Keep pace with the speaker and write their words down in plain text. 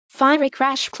Fiery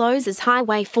crash closes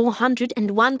Highway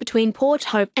 401 between Port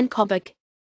Hope and Cobourg.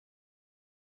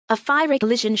 A fiery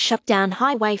collision shut down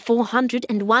Highway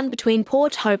 401 between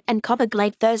Port Hope and Cobourg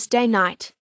late Thursday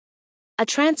night. A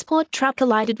transport truck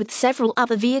collided with several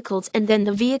other vehicles and then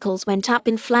the vehicles went up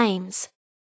in flames.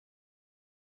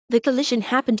 The collision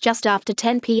happened just after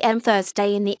 10 p.m.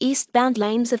 Thursday in the eastbound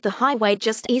lanes of the highway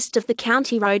just east of the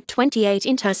County Road 28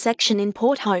 intersection in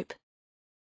Port Hope.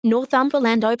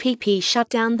 Northumberland OPP shut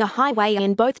down the highway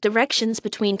in both directions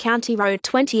between County Road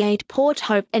 28 Port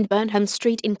Hope and Burnham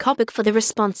Street in Cobourg for the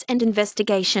response and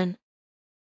investigation.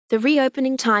 The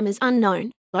reopening time is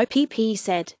unknown, OPP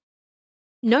said.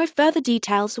 No further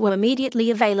details were immediately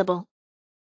available.